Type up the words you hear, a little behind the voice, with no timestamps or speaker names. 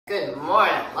Good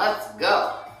morning. Let's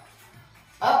go.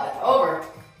 Up and over.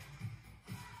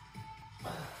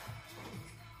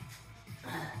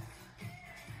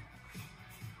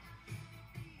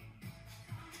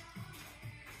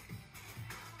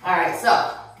 All right,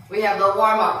 so we have the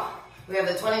warm up. We have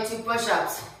the 22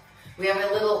 push-ups. We have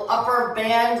a little upper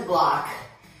band block.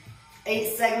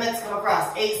 8 segments come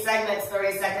across. 8 segments,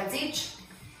 30 seconds each.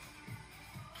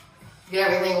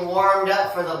 Get everything warmed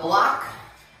up for the block.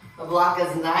 The block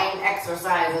is 9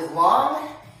 exercises long.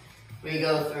 We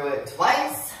go through it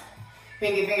twice.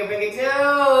 Pinky, finger, pinky, 2.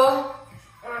 Well,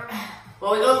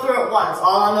 we go through it once,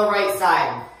 all on the right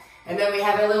side. And then we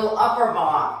have a little upper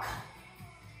block.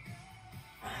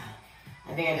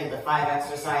 I think I did the 5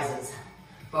 exercises.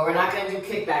 But we're not going to do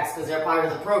kickbacks because they're part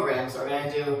of the program. So we're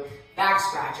going to do back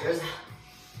scratchers.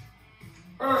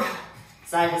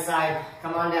 Side to side,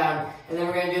 come on down. And then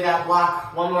we're going to do that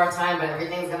block one more time, but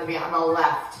everything's going to be on the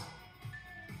left.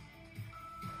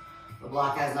 The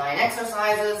block has 9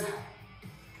 exercises.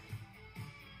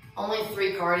 Only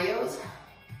 3 cardios.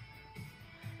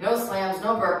 No slams,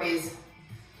 no burpees.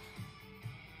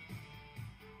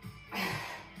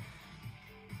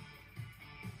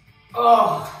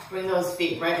 Oh, bring those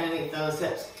feet right underneath those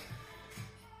hips.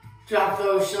 Drop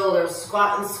those shoulders,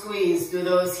 squat and squeeze through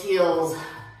those heels.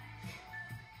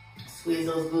 Squeeze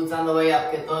those glutes on the way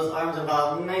up. Get those arms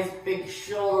involved. Nice big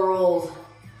shoulder rolls.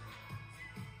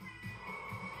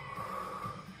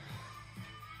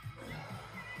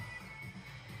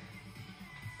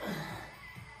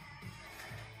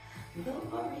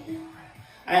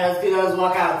 Alright, let's do those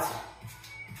walkouts.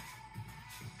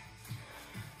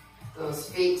 Those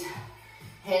feet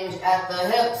hinge at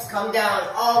the hips. Come down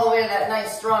all the way to that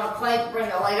nice strong plank. Bring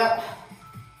the leg up.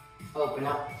 Open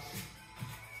up.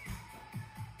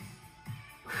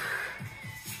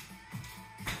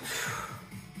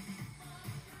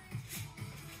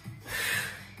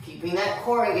 Keeping that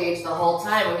core engaged the whole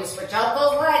time when you switch out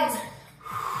those legs.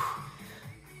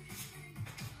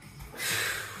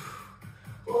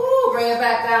 Ooh, bring it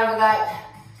back down to that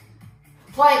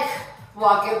plank.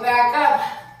 Walk it back up.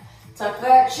 Tuck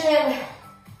that chin.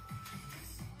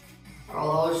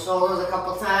 Roll those shoulders a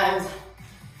couple times.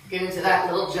 Get into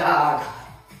that little jog.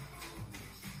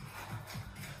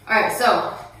 All right,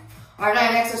 so our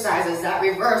 9 exercises, that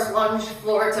reverse lunge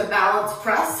floor to balance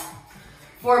press.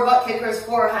 4 butt kickers,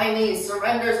 4 high knees,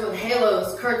 surrenders with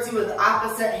halos, curtsy with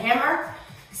opposite hammer,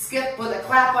 skip with a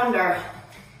clap under.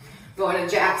 Going to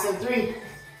jacks in 3,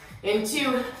 in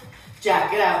 2,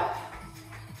 jack it out.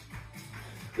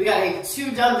 We got a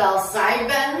 2 dumbbell side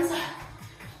bends,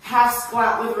 half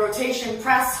squat with rotation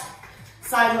press,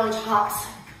 side lunge hops,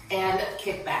 and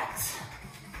kickbacks.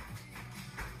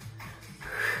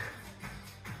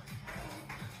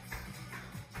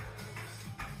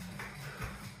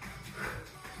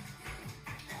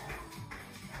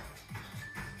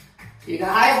 You got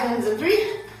high bends in 3,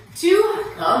 2,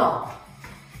 come on.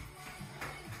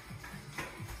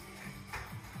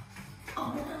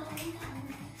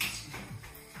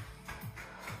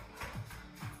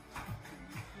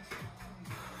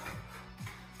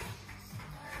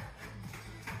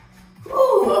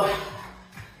 Ooh.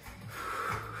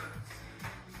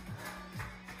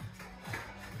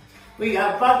 We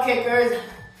got butt kickers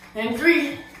in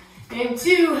 3, in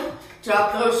 2,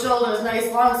 drop those shoulders, nice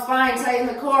long spine, tighten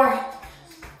the core.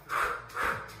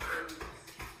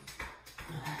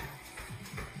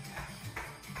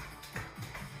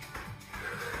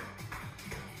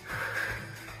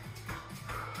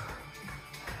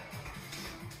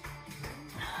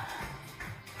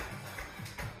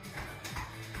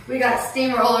 We got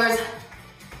steamrollers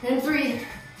in 3,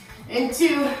 in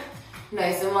 2,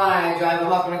 nice and wide, drive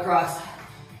them up and across.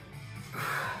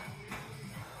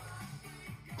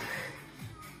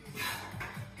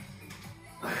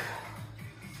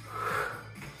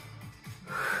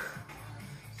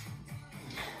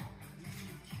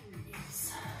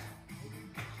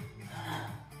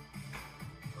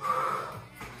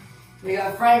 We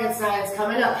got Frankensteins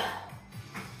coming up.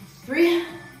 3,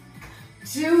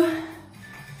 2,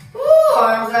 woo,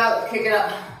 arms out, kick it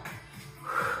up.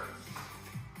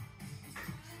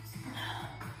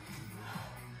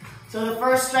 So the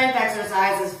first strength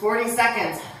exercise is 40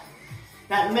 seconds.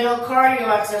 That middle cardio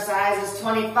exercise is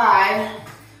 25.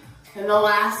 And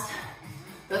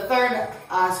the third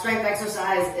strength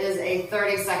exercise is a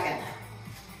 30-second.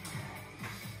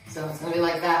 So it's gonna be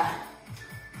like that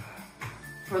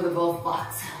for the both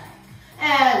blocks.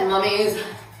 And mummies,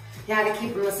 you had to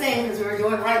keep them the same because we were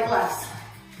doing right lefts. So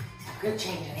I couldn't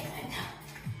change anything.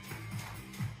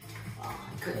 Well,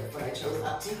 I could have, but I chose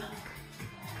not to.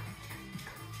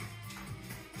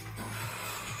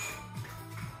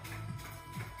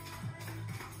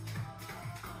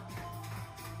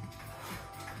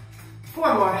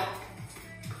 4 more.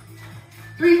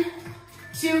 3,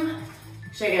 2,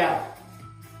 shake it out.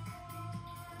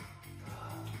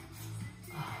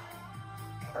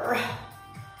 All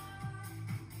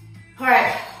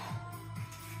right.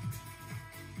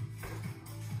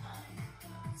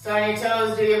 Start on your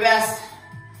toes, do your best.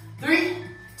 3,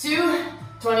 2,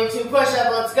 22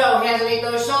 push-up, let's go. Hands underneath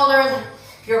those shoulders.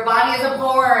 Your body is a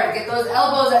board. Get those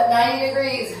elbows at 90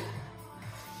 degrees.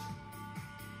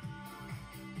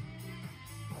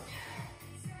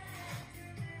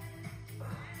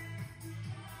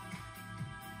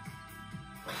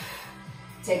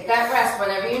 Take that rest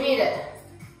whenever you need it.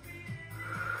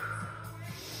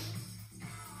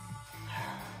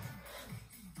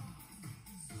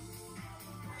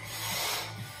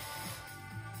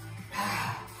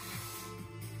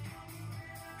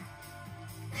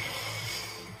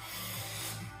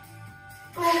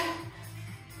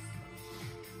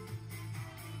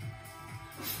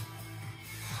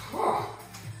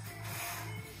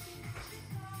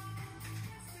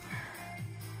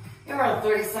 You're around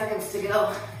 30 seconds to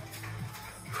go.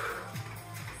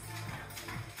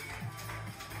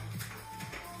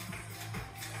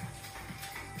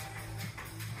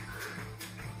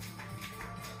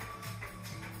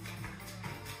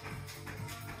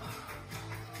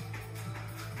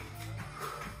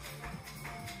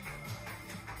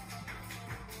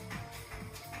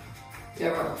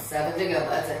 You're around 7 to go.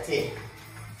 That's it, T.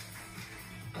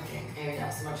 Okay, maybe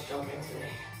not so much jumping today.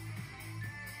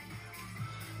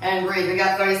 And breathe. We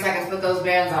got 30 seconds. Put those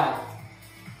bands on.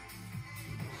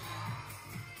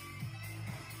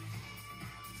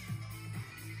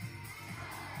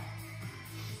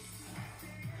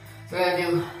 So we're going to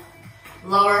do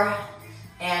lower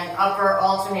and upper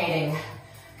alternating.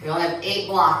 We only have 8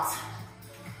 blocks.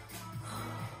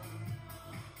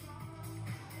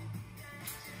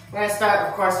 We're going to start,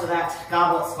 of course, with that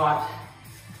goblet squat.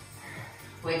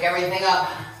 Wake everything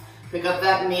up. Pick up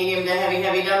that medium to heavy,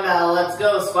 heavy dumbbell. Let's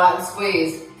go, squat and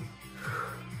squeeze.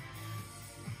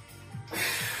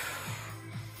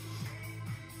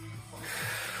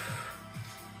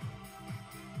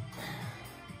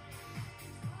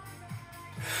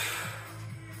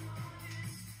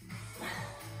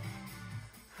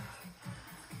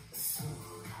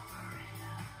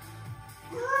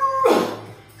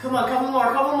 Come on, couple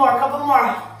more, couple more, couple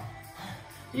more.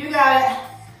 You got it.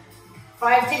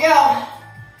 5 to go.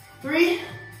 3,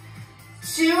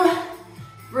 2,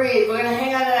 breathe. We're gonna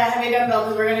hang on to that heavy dumbbell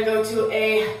because we're gonna go to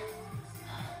a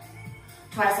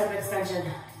tricep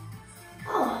extension.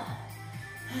 Oh.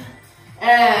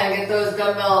 And get those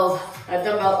dumbbells, that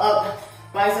dumbbell up,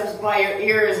 biceps by your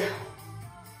ears.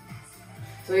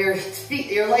 So your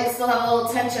feet, your legs still have a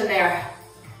little tension there.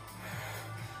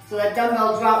 So that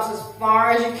dumbbell drops as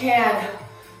far as you can,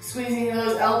 squeezing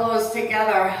those elbows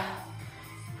together.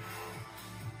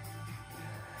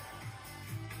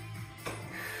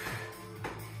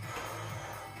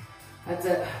 That's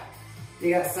it.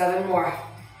 You got 7 more.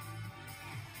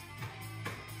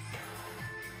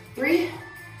 3,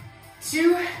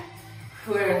 2,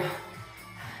 we're gonna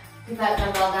put that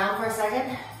dumbbell down for a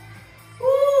second.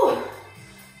 Woo!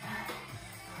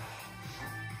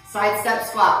 Side step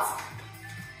squats.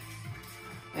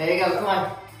 There you go, come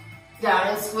on. Down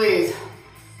and squeeze.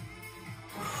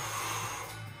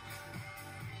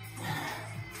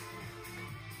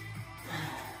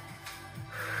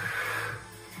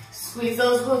 Squeeze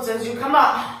those glutes as you come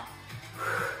up.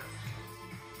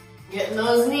 Getting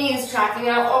those knees tracking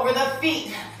out over the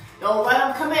feet. Don't let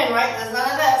them come in, right? There's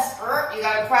none of this. You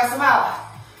gotta press them out.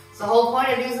 It's the whole point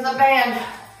of using the band.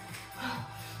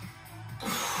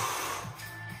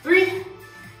 3,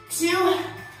 2,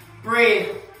 breathe.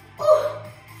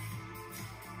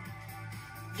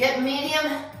 Get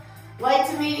medium, light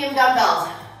to medium dumbbells.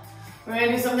 We're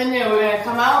gonna do something new. We're gonna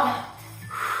come out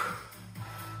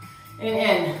and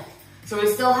in. So we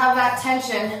still have that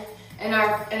tension in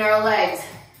our legs.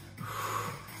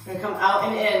 We're gonna come out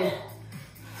and in.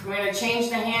 We're gonna change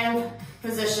the hand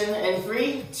position in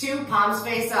 3, 2, palms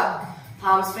face up.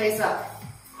 Palms face up.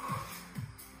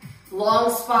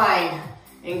 Long spine.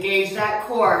 Engage that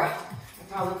core. I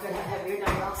probably could have heavier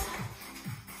dumbbells.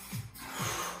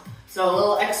 So a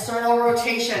little external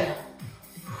rotation.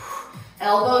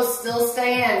 Elbows still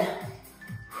stay in.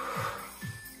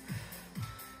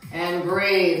 And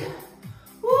breathe.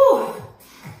 Woo.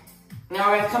 Now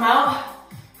we're gonna come out,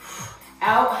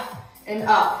 and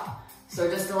up. So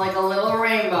just like a little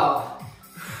rainbow.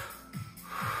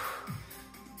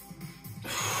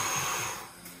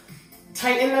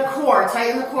 Tighten the core,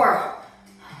 tighten the core.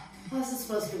 Well, this is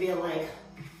supposed to be a leg.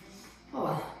 Oh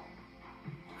well.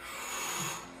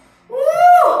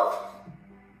 Woo!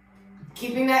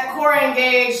 Keeping that core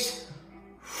engaged.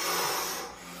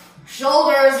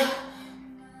 Shoulders.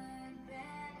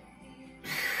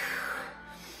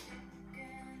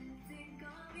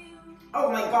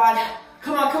 Oh my God.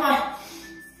 Come on, come on.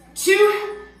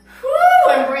 2.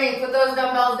 Woo, and breathe. Put those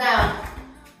dumbbells down.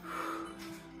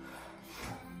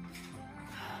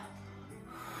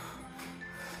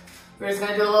 We're just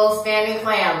going to do a little standing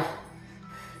clam.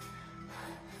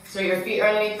 So your feet are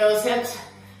underneath those hips.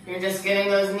 You're just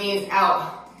getting those knees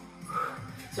out.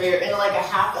 So you're in like a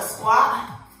half a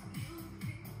squat.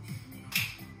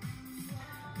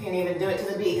 You can even do it to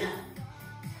the beat.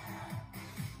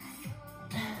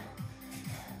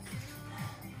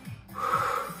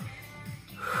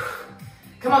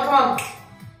 Come on, come on.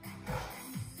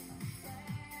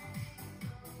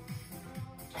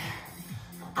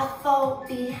 I fall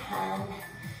behind.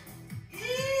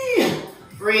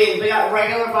 Breathe. We got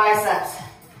regular biceps.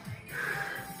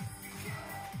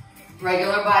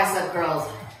 Regular bicep curls.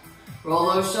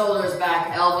 Roll those shoulders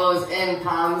back, elbows in,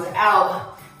 palms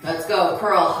out. Let's go,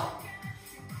 curl.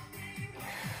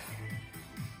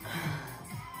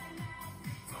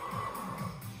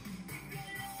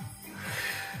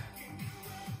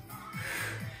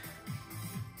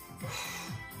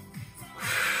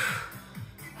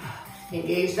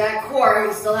 Engage that core.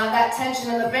 You still have that tension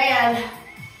in the band.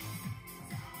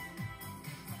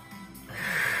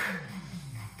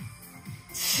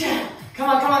 Come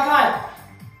on, come on, come on.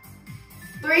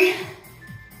 3,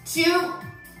 2,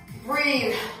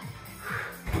 breathe.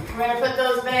 We're gonna put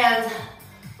those bands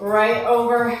right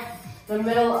over the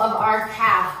middle of our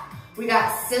calf. We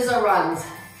got scissor runs.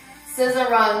 Scissor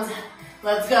runs.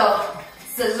 Let's go.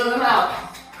 Scissor them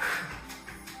out.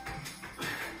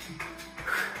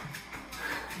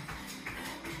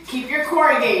 Keep your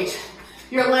core engaged.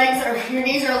 Your knees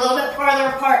are a little bit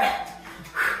farther apart.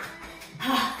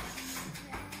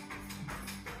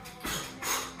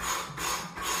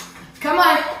 Come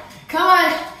on, come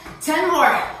on. 10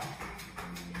 more.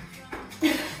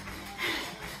 A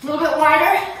little bit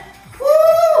wider.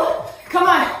 Woo! Come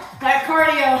on, that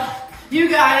cardio. You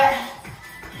got it.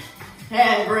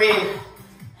 And breathe.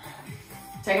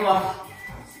 Take them off.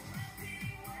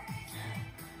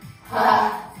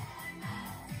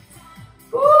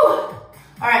 Woo! All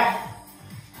right.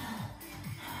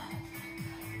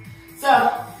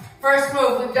 So, first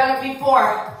move, we've done it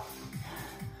before.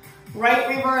 Right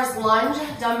reverse lunge,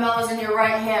 dumbbells in your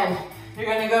right hand. You're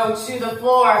gonna go to the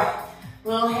floor.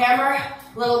 Little hammer,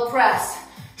 little press.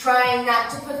 Trying not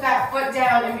to put that foot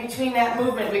down in between that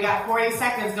movement. We got 40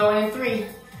 seconds going in 3,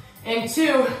 in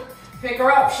 2. Pick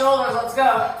her up, shoulders, let's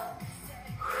go.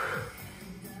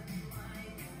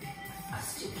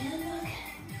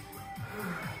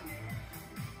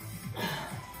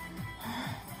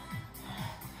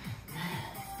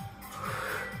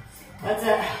 That's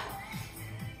it.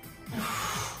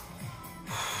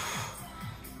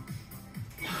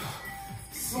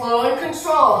 Slow and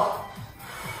control.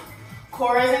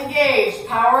 Core is engaged.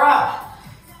 Power up.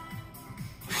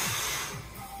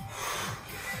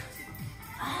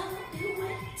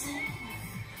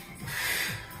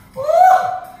 Woo!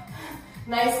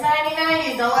 Nice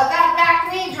 90-90s. Don't let that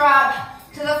back knee drop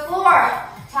to the floor.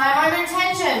 Time under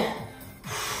tension.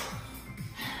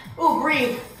 Ooh,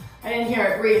 breathe. I didn't hear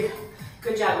it. Breathe.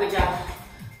 Good job, good job.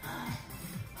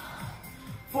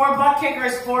 4 butt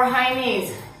kickers, 4 high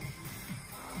knees.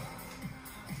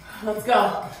 Let's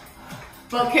go.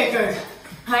 Butt kickers,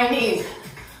 high knees.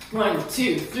 1,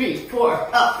 2, 3, 4.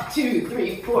 Up, 2,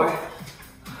 3, 4.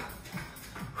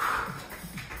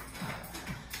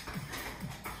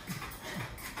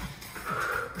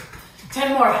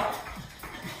 Ten more.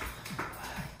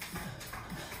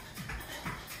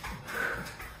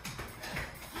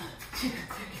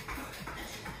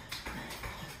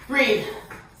 Breathe.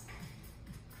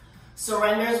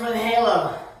 Surrenders with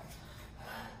halo.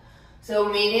 So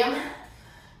medium,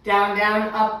 down, down,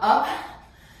 up, up,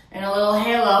 and a little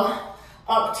halo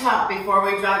up top before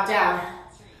we drop down.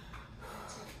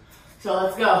 So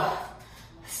let's go.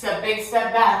 Big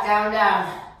step back, down,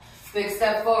 down. Big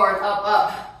step forward, up,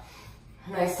 up.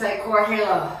 Nice tight core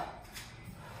halo.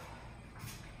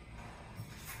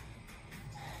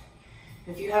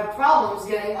 If you have problems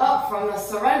getting up from the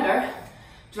surrender,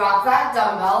 drop that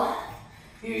dumbbell.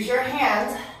 Use your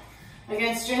hands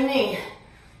against your knee.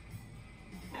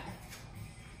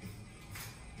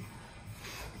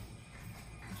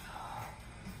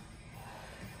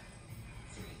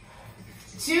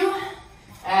 Two,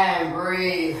 and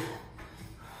breathe.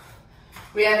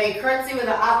 We have a curtsy with an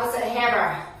opposite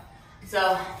hammer.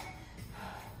 So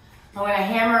I'm going to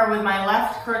hammer with my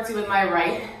left, curtsy with my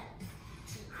right.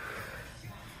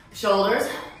 Shoulders,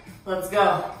 Let's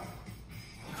go.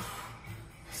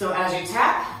 So as you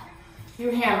tap, you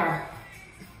hammer.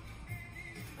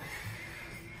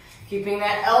 Keeping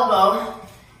that elbow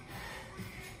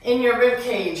in your rib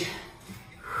cage.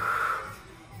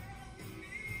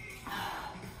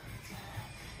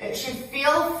 It should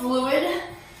feel fluid.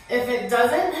 If it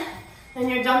doesn't, then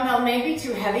your dumbbell may be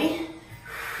too heavy.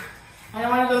 I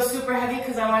don't want to go super heavy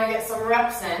because I want to get some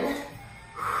reps in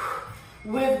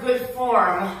with good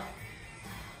form.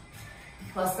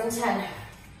 Less than 10.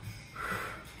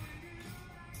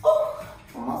 Oh,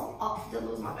 almost did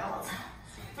lose my balance.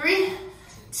 3,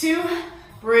 2,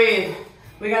 breathe.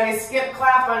 We got a skip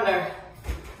clap under.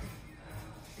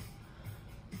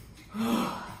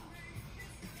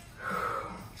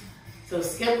 So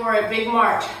skip or a big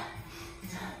march.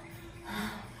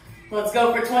 Let's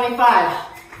go for 25.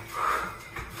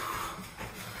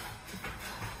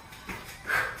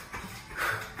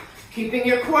 Keeping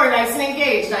your core nice and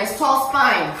engaged, nice tall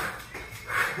spine.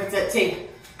 That's it, T.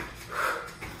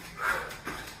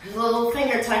 A little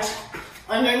finger touch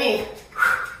underneath.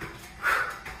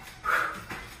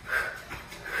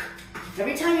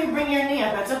 Every time you bring your knee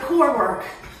up, that's a core work.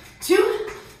 2,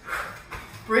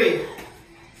 breathe.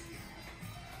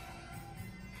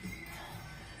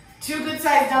 2 good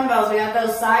sized dumbbells. We got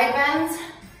those side bends.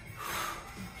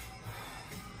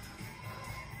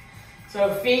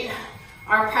 So feet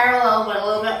are parallel but a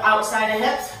little bit outside of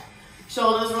hips.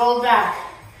 Shoulders rolled back.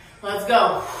 Let's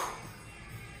go.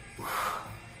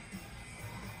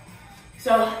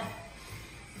 So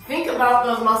think about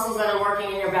those muscles that are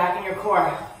working in your back and your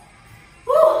core.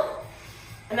 Woo!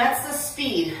 And that's the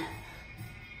speed.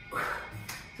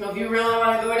 So if you really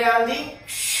want to go down deep,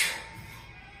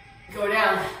 go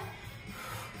down.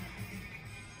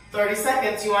 30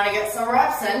 seconds, you want to get some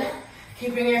reps in,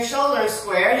 keeping your shoulders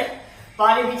squared,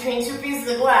 body between 2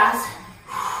 pieces of glass.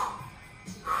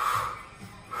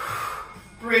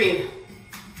 Breathe.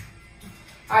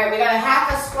 All right, we got a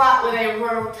half a squat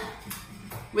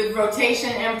with rotation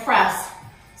and press.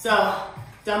 So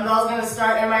dumbbell's gonna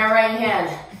start in my right hand.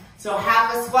 So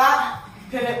half a squat,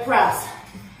 pivot press.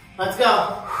 Let's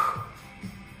go.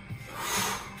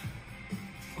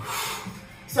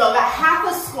 So that half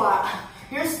a squat,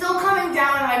 you're still coming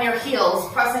down on your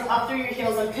heels, pressing up through your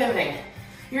heels and pivoting.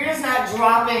 You're just not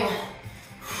dropping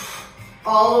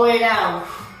all the way down.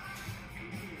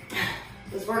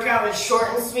 This workout is short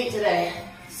and sweet today.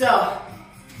 So,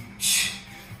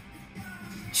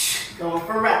 going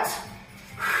for reps.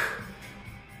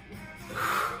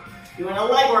 Doing a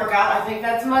leg workout, I think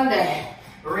that's Monday.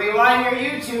 Rewind your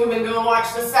YouTube and go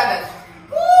watch the 7th.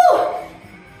 Woo!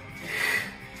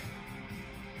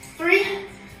 3,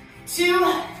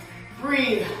 2,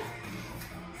 breathe.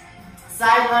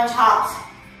 Side lunge hops.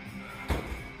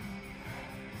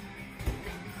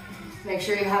 Make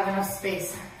sure you have enough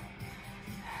space.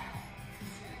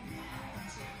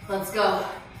 Let's go.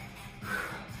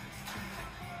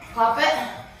 Hop it,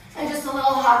 and just a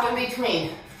little hop in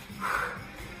between.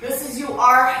 This is you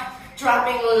are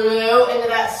dropping low into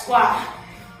that squat.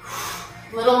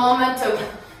 Little momentum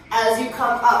as you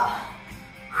come up.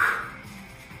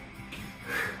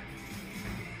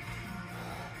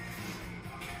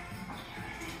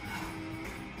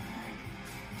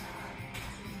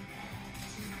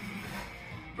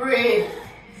 Breathe.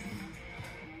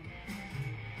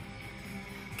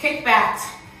 Kickbacks.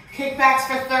 Kickbacks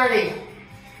for 30.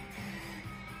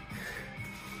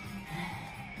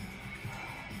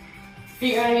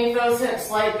 Feet underneath those hips,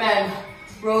 slight bend.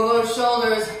 Roll those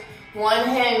shoulders. 1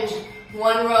 hinge,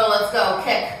 1 row. Let's go.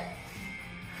 Kick.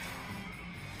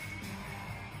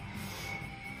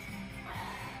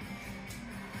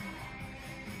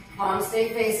 Palms stay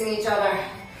facing each other.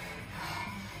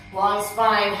 Long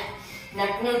spine,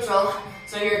 neck neutral,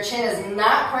 so your chin is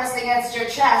not pressed against your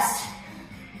chest.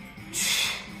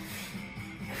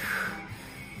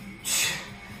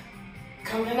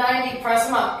 Come to 90, press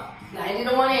them up. 90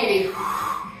 to 180.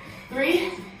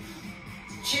 3,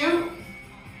 2,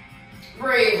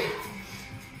 breathe.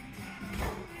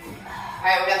 All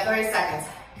right, we got 30 seconds.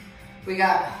 We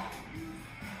got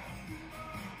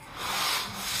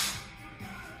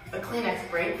a Kleenex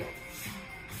break.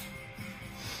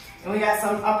 And we got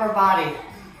some upper body.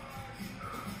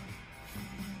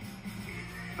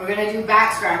 We're gonna do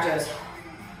back scratches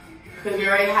because we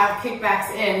already have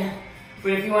kickbacks in.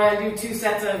 But if you want to do 2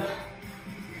 sets of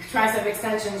tricep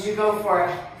extensions, you go for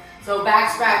it. So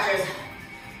back scratchers,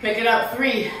 pick it up.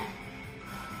 3.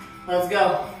 Let's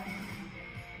go.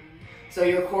 So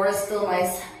your core is still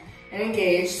nice and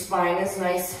engaged. Spine is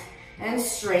nice and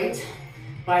straight.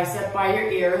 Bicep by your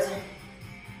ears.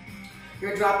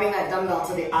 You're dropping that dumbbell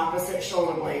to the opposite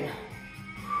shoulder blade.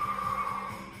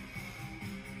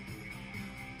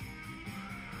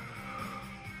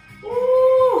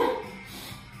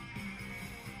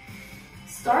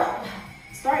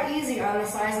 Start easy on the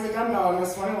size of the dumbbell on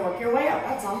this one and work your way up.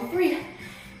 That's all. 3,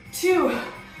 2,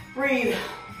 breathe.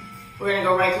 We're gonna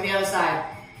go right to the other side.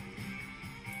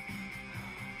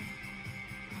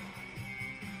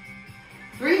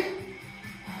 3,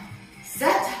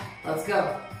 set, let's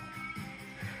go.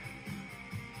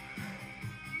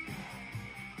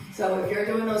 So if you're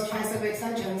doing those tricep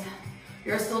extensions,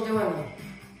 you're still doing them.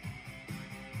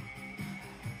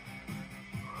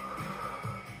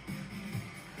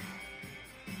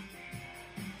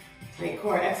 Tight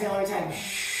core, exhale every time.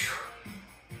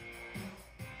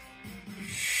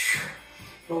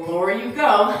 The lower you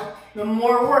go, the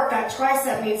more work that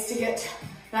tricep needs to get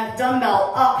that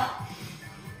dumbbell up.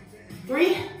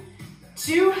 3,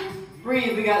 2,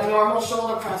 breathe. We got normal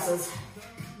shoulder presses.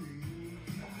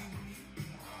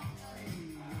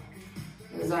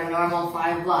 This is our normal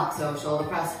 5 blocks, so shoulder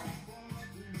press.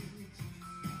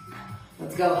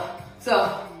 Let's go.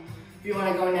 So, if you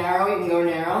want to go narrow, you can go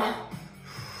narrow.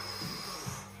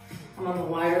 I'm on the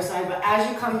wider side, but as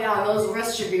you come down, those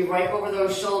wrists should be right over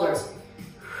those shoulders.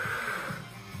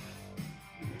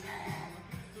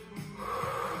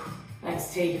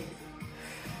 Nice T.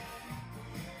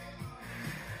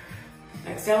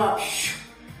 Exhale up,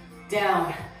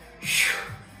 down.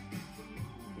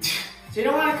 So you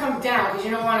don't want to come down because you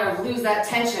don't want to lose that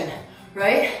tension,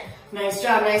 right? Nice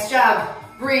job, nice job.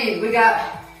 Breathe, we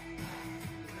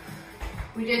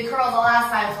did curls the last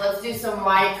time, so let's do some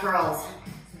wide curls.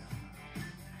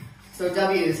 So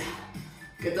W's,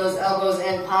 get those elbows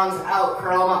in, palms out,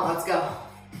 curl them up, let's go.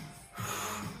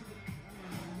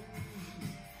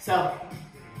 So,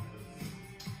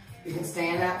 you can stay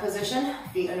in that position,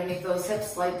 feet underneath those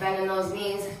hips, slight bend in those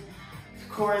knees,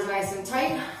 core is nice and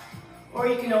tight, or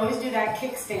you can always do that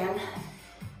kickstand.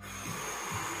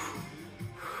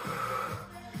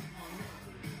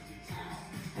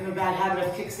 I have a bad habit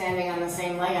of kickstanding on the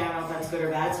same leg. I don't know if that's good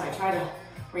or bad, so I try to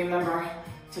remember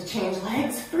to change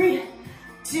legs. 3,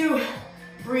 2,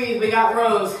 breathe. We got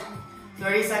rows.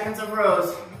 30 seconds of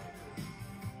rows.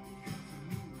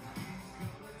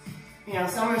 You know,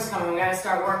 summer's coming. We gotta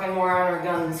start working more on our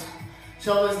guns.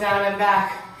 Shoulders down and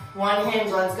back. One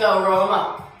hinge, let's go. Roll them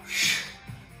up.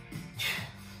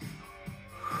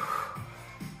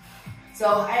 So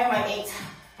I have my 8s.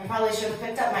 I probably should have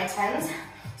picked up my 10s.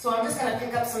 So I'm just gonna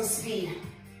pick up some speed.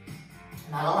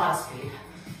 Not a lot of speed.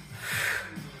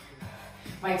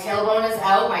 My tailbone is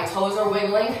out, my toes are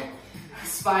wiggling.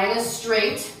 Spine is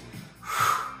straight.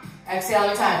 Exhale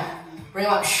your time. Bring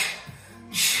them up.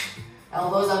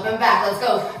 Elbows up and back, let's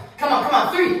go. Come on, come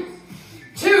on, 3,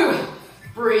 2,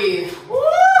 breathe. Woo!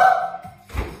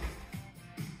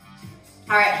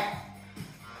 All right.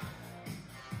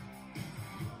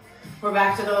 We're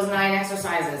back to those 9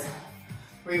 exercises.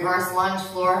 Reverse lunge,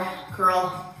 floor,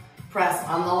 curl, press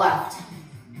on the left.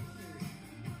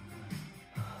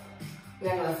 We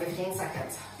have another 15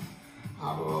 seconds.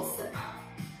 I'll do a little sip.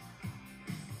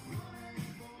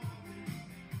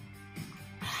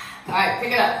 All right,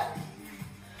 pick it up.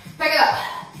 Pick it up.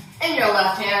 In your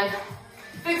left hand.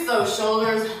 Fix those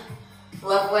shoulders.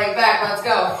 Left leg back, let's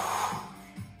go.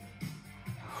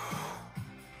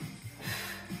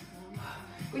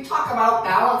 We talk about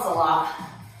balance a lot,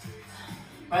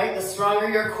 right? The stronger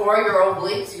your core, your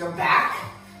obliques, your back,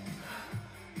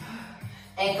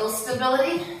 ankle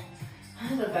stability,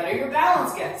 the better your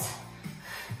balance gets.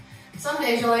 Some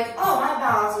days you're like, oh, my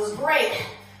balance is great.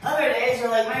 Other days you're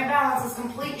like, my balance is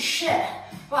complete shit.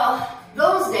 Well,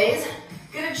 those days,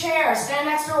 get a chair, stand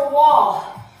next to a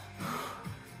wall.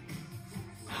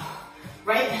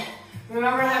 Right?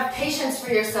 Remember to have patience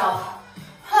for yourself.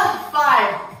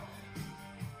 5,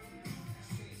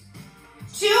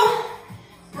 2,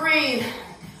 breathe,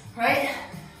 right?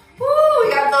 Woo, we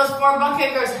got those 4 butt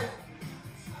kickers.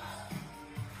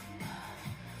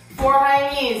 4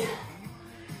 high knees.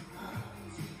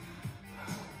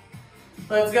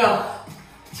 Let's go.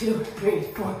 2, 3,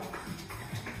 4.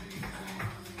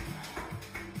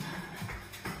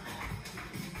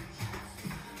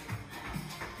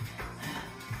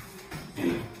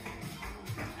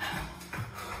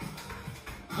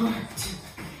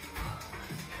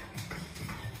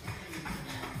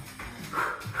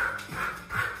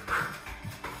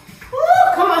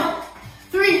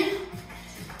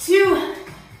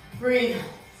 Breathe.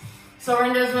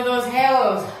 Surrenders with those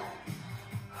halos.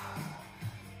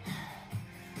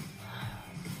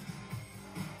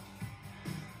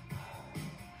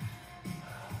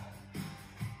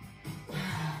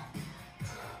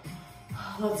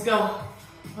 Let's go.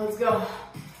 Let's go.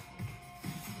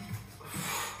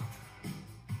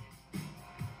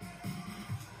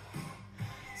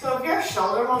 So if your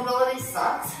shoulder mobility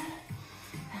sucks,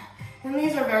 And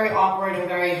these are very awkward and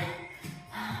very,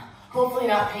 hopefully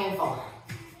not painful.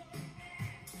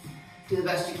 Do the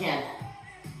best you can.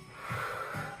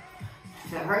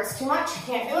 If it hurts too much, you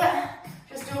can't do it,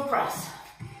 just do a press.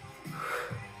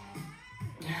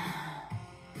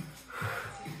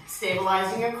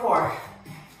 Stabilizing your core.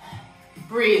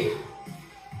 Breathe.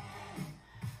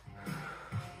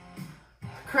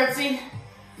 Curtsy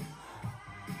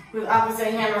with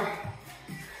opposite hammer.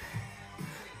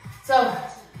 So,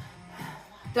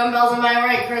 dumbbells on my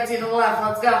right, curtsy to the left.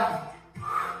 Let's go.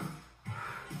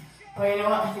 Oh, you know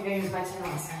what? I think I used my 10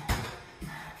 last time.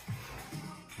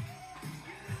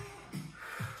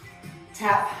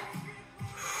 Tap.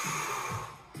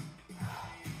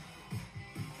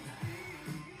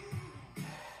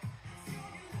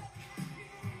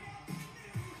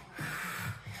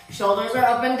 Shoulders are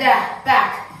up and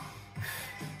back.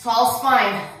 Tall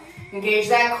spine. Engage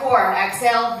that core.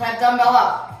 Exhale, that dumbbell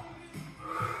up.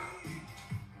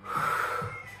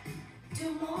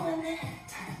 Do more than that.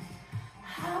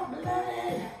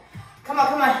 Hot-blooded. Come on,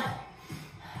 come on.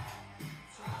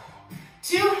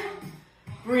 2.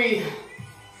 Breathe.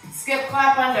 Skip,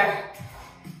 clap under.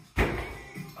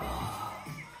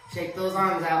 Shake those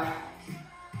arms out.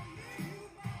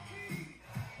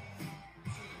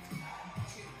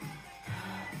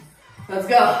 Let's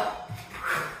go.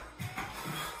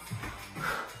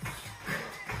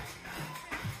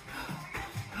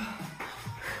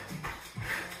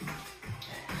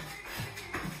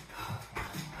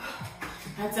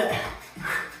 That's it.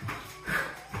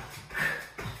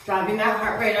 Driving that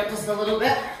heart rate up just a little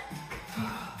bit.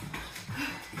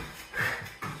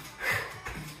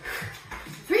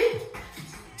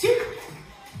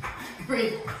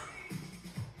 Breathe.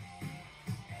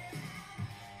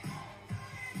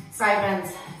 Side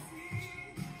bends.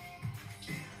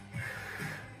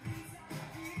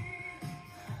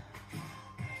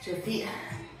 Get your feet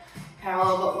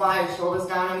parallel but wide, shoulders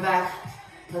down and back.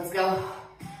 Let's go.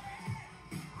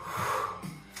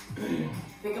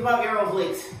 Think about your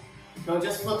obliques. Don't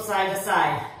just flip side to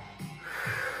side.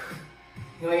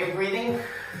 The way you're breathing,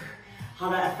 how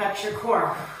that affects your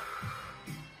core.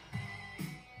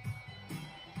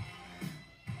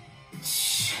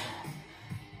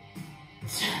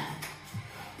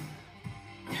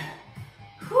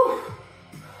 Whew.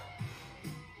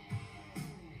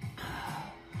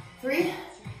 3,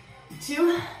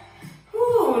 2,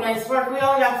 whoo, nice work. We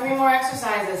only got 3 more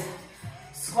exercises.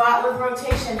 Squat with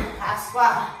rotation, half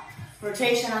squat,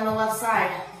 rotation on the left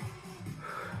side.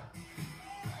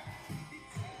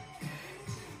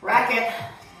 Racket,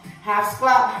 half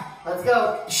squat, let's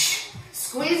go.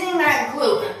 Squeezing that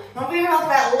glute. Don't forget about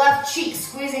that left cheek,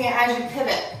 squeezing it as you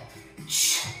pivot.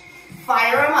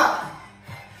 Fire them up.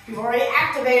 You've already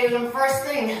activated them first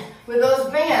thing with those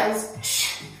bands.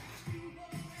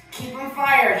 Keep them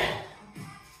fired.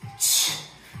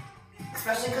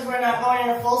 Especially because we're not going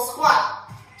in a full squat.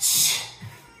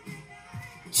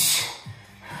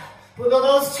 Wiggle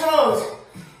those toes.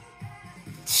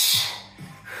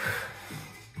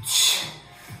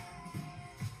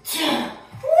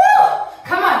 Woo!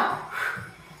 Come on.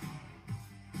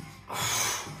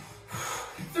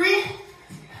 3,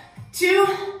 2,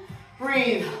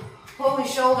 breathe. Holy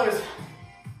shoulders.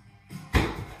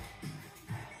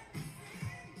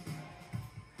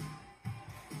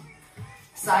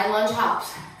 Side lunge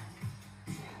hops.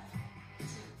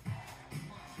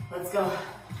 Let's go.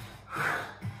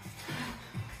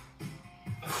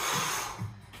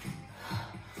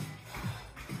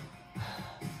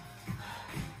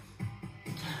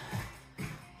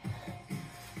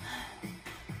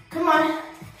 Come on.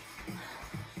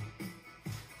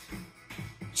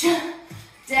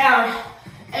 Down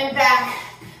and back.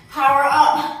 Power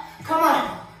up. Come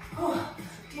on.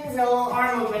 Dean's got a little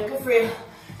arm movement. Good for you.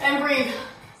 And breathe.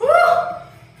 Woo!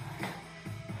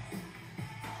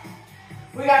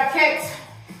 We got kicks,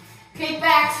 kick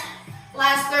backs.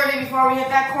 Last 30 before we hit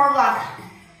that core block.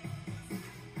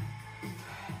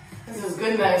 This is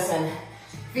good medicine.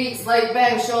 Feet slight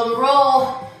bend, shoulder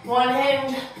roll. One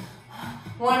hinge,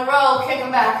 one row, kick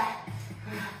them back.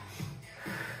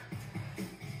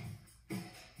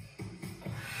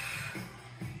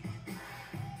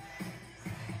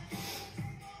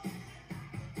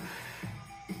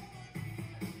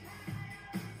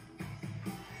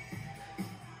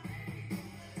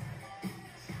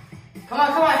 Come on,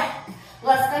 come on.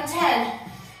 Less than 10.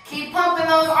 Keep pumping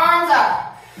those arms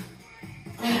up.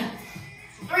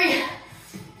 3,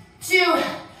 2,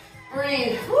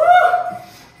 breathe. Woo!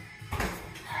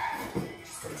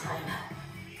 Just in time.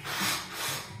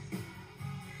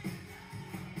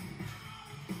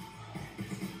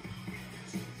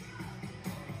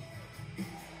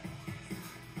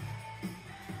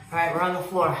 All right, we're on the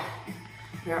floor.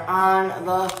 We're on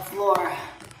the floor.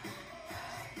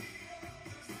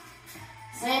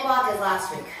 Same block as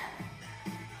last week.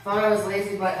 Thought I was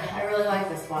lazy, but I really like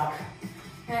this block.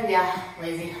 And yeah,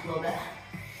 lazy, a little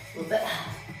bit.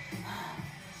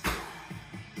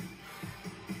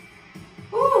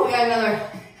 Woo, we got another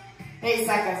 8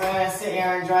 seconds. I'm gonna sit here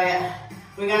and enjoy it.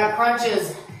 We got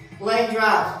crunches, leg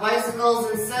drops,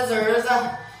 bicycles, and scissors.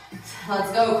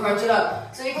 Let's go, crunch it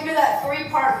up. So you can do that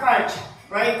 3-part crunch,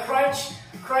 right? Crunch,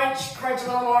 crunch, crunch a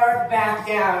little more, back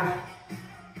down.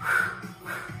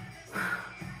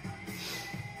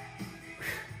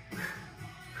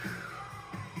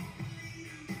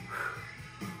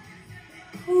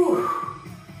 Whew.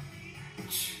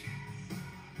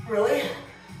 Really?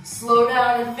 Slow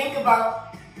down and think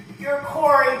about your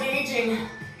core engaging,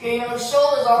 getting those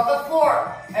shoulders off the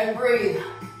floor, and breathe.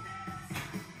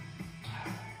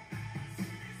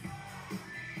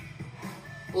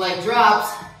 Leg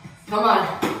drops. Come on,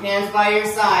 hands by your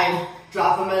side.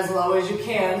 Drop them as low as you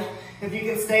can. If you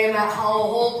can stay in that hollow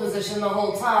hold position the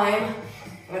whole time,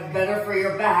 that's better for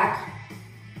your back.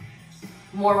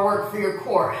 More work for your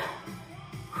core.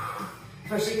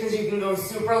 Especially because you can go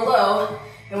super low.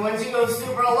 And once you go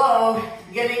super low,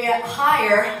 getting it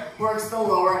higher works the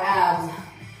lower abs.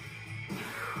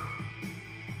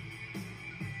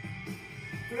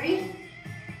 3,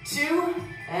 2,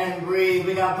 and breathe.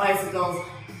 We got bicycles.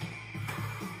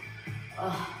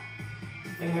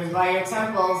 Fingers by your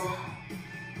temples.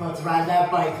 Let's ride that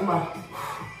bike, come on.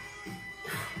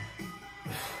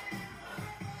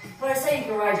 When I say you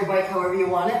can ride your bike however you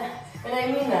want it, and I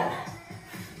mean that.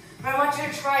 I want you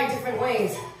to try different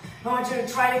ways. I want you to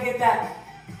try to get that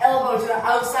elbow to the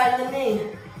outside of the knee.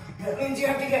 That means you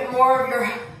have to get more of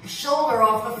your shoulder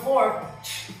off the floor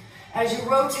as you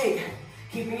rotate,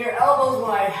 keeping your elbows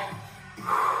wide.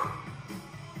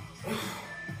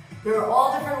 There are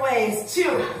all different ways.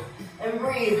 2, and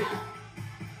breathe.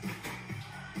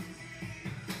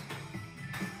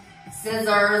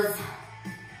 Scissors.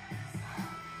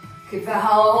 Keep that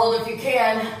hollow hold if you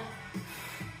can.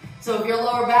 So if your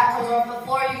lower back comes off the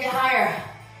floor, you get higher.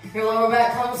 Your lower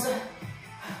back comes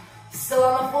still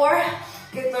on the floor,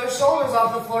 get those shoulders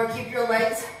off the floor, keep your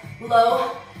legs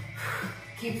low.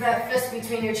 Keep that fist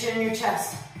between your chin and your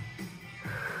chest.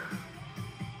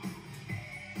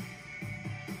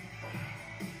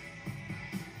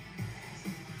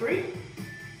 Three,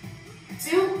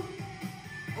 2,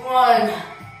 1.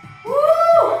 Woo!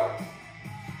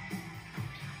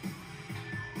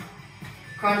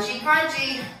 Crunchy,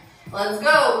 crunchy. Let's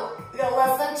go. We got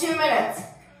less than 2 minutes.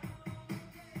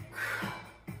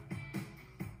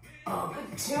 Oh,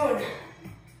 good tune.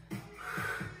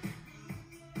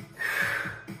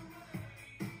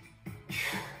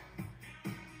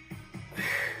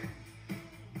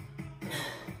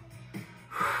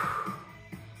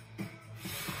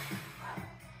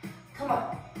 Come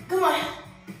on, come on.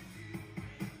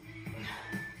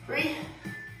 3,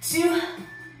 2,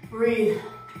 breathe.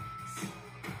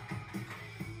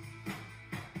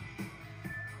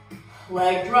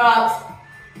 Leg drops.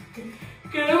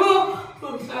 Get him up.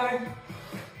 Oh, sorry.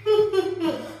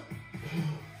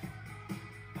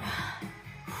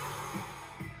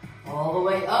 All the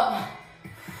way up.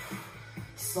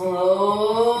 Slow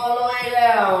all the way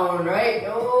down, right?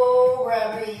 No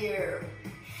gravity here.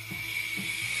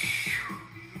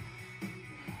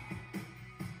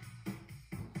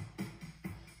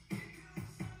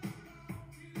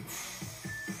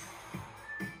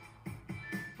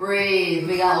 Breathe.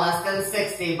 We got less than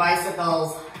 60.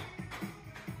 Bicycles.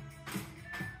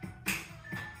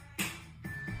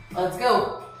 Let's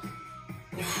go.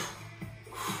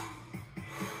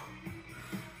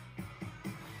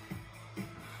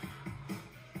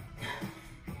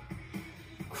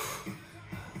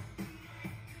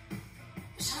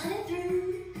 Shine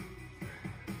through.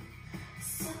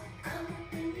 So come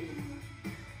through.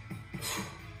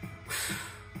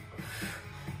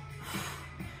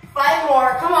 5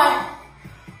 more. Come on.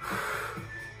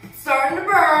 Starting to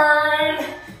burn.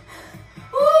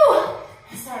 Woo!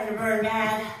 It's starting to burn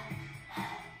bad.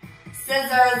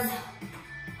 Scissors.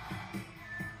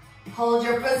 Hold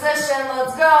your position.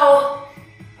 Let's go.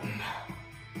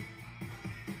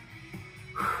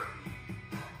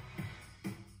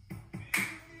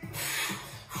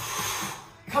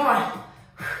 Come on.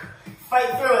 Fight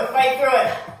through it. Fight through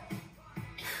it.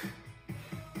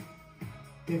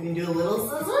 You can do little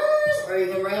scissors, or you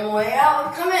can bring them way out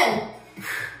and come in.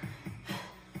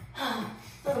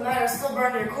 Doesn't matter, still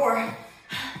burning your core.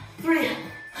 3,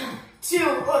 2,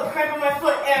 look, crank on my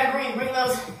foot, and breathe. Bring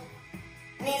those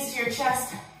knees to your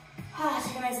chest.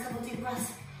 Take a nice couple deep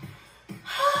breaths.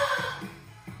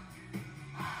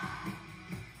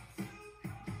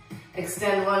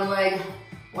 Extend one leg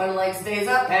stays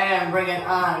up, and bring it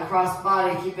on. Cross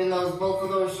body, keeping both of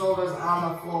those shoulders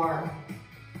on the floor.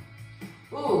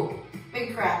 Ooh,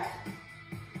 big crack.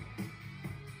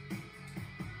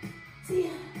 See,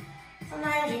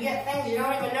 sometimes you get things you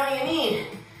don't even know you need.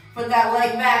 Put that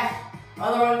leg back,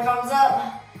 other one comes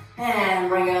up, and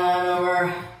bring it on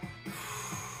over.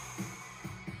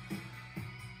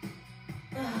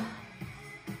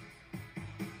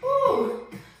 Ooh,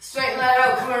 straighten that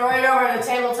out, coming right over to the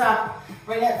tabletop.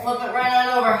 Bring it, flip it right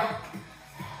on over.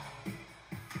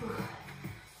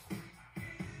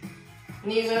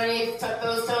 Knees underneath, tuck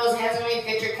those toes, hands underneath,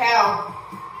 get your cow.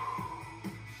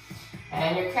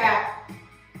 And your cat.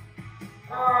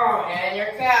 Oh, and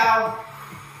your cow.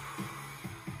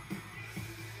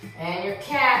 And your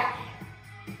cat.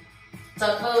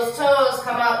 Tuck those toes,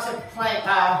 come out to plank,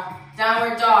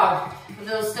 downward dog.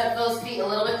 Step those feet a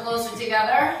little bit closer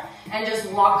together and just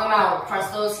walk them out. Press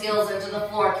those heels into the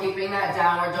floor, keeping that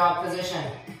downward dog position.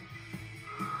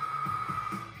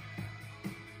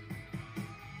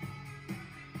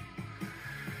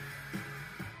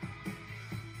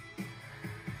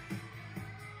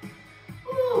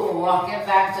 Ooh, walk it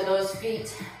back to those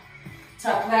feet.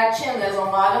 Tuck that chin. There's a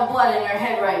lot of blood in your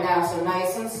head right now, so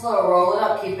nice and slow. Roll it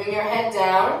up, keeping your head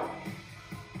down.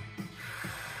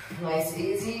 Nice,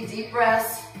 easy, deep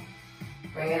breaths.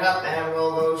 Bring it up and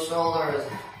roll those shoulders.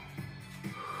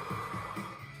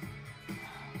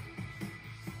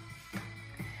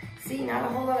 See, not a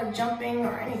whole lot of jumping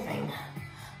or anything.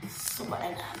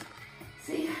 Sweating.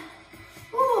 See?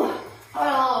 Ooh, how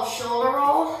about a little shoulder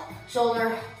roll?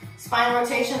 Shoulder spine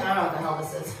rotation. I don't know what the hell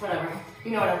this is. Whatever.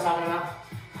 You know what I'm talking about.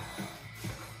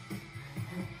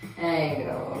 There you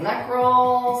go. Neck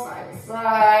roll, side to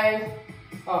side.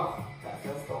 Oh, that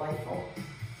feels delightful.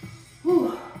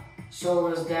 Whew.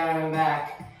 Shoulders down and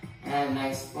back. And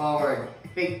nice forward.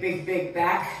 Big, big, big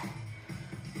back.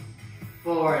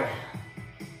 Forward.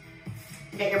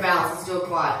 Get your balance. Let's do a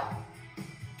quad.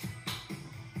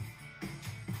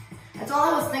 That's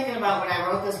all I was thinking about when I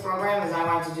wrote this program is I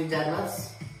wanted to do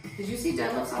deadlifts. Did you see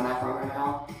deadlifts on that program at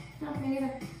all? No, me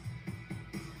neither.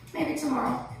 Maybe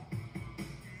tomorrow.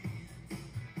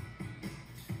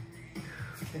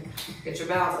 Get your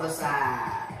balance on the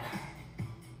side.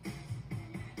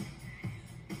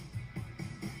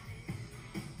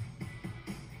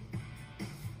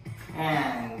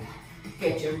 And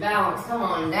get your balance. Come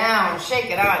on down.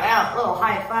 Shake it on out. Little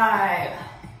high five.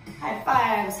 High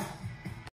fives.